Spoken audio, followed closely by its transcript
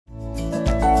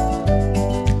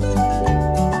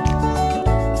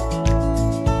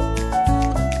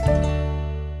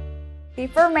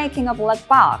Before making a black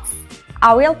box,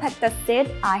 I will pack the seed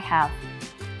I have.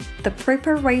 The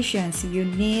preparations you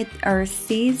need are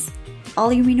seeds,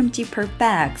 aluminum zipper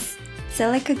bags,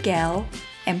 silica gel,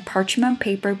 and parchment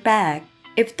paper bag.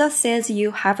 If the seeds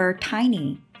you have are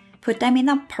tiny, put them in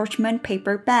a parchment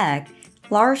paper bag.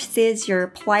 Large seeds are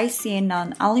placed in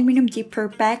an aluminum zipper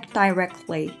bag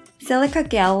directly. Silica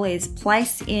gel is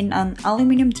placed in an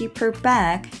aluminum zipper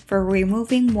bag for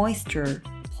removing moisture.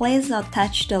 Please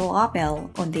attach the label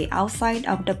on the outside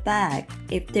of the bag.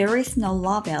 If there is no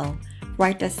label,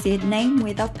 write the seed name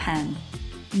with a pen.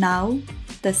 Now,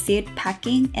 the seed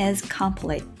packing is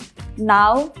complete.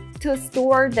 Now, to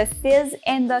store the seeds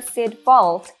in the seed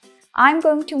vault, I'm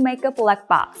going to make a black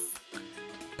box.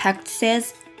 Packed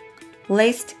seeds,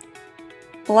 list,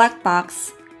 black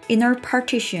box, inner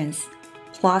partitions,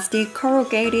 plastic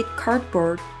corrugated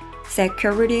cardboard,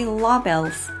 security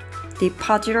labels,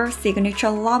 depositor signature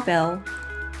label,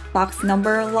 box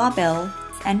number label,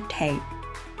 and tape.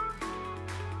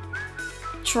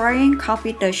 Try and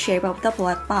copy the shape of the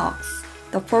black box.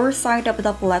 The four sides of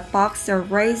the black box are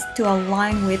raised to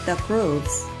align with the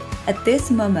grooves. At this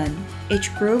moment,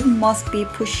 each groove must be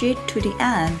pushed to the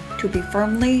end to be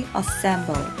firmly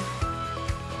assembled.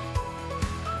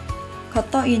 Cut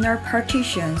the inner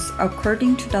partitions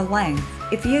according to the length.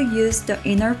 If you use the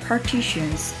inner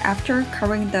partitions after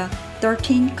covering the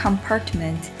 13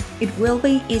 compartments, it will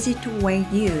be easy to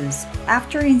use.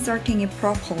 After inserting it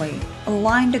properly,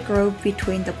 align the groove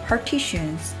between the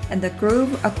partitions and the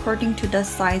groove according to the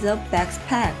size of bags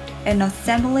packed, and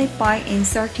assemble it by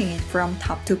inserting it from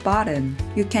top to bottom.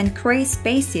 You can create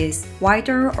spaces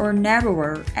wider or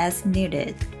narrower as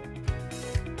needed.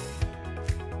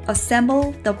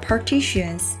 Assemble the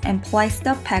partitions and place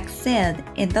the packed seed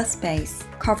in the space.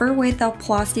 Cover with a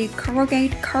plastic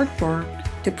corrugated cardboard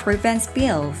to prevent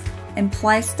spills, and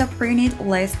place the printed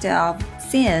list of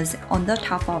seeds on the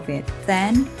top of it.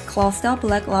 Then, close the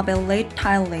black label lid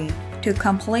tightly to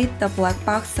complete the black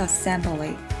box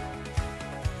assembly.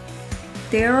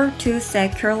 There are two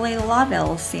security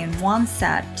labels in one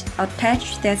set.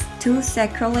 Attach these two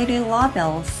security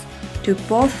labels to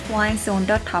both lines on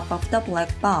the top of the black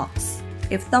box.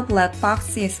 If the black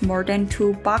box is more than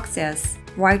 2 boxes,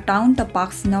 write down the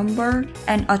box number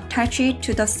and attach it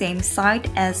to the same side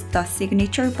as the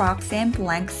signature box and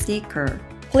blank sticker.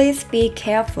 Please be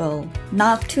careful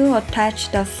not to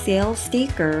attach the seal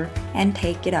sticker and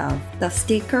take it off. The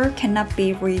sticker cannot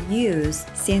be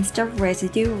reused since the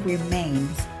residue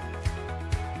remains.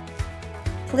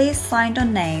 Please sign the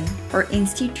name or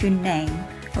institute name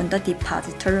on the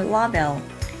depositor label.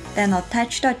 Then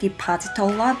attach the depositor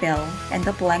label and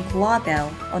the blank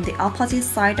label on the opposite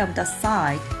side of the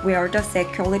side where the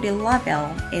security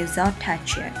label is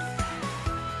attached.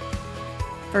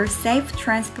 For safe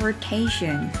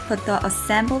transportation, put the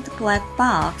assembled black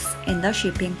box in the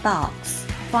shipping box.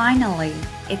 Finally,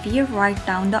 if you write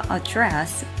down the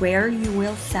address where you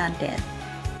will send it.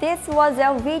 This was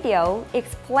a video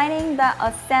explaining the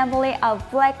assembly of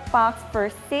black box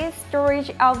for seed storage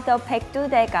of the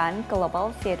Baekdudaegan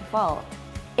Global Seed Vault.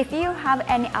 If you have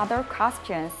any other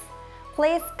questions,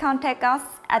 please contact us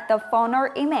at the phone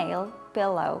or email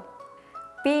below.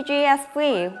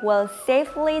 BGSV will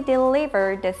safely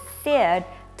deliver the seed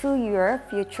to your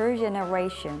future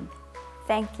generation.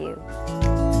 Thank you.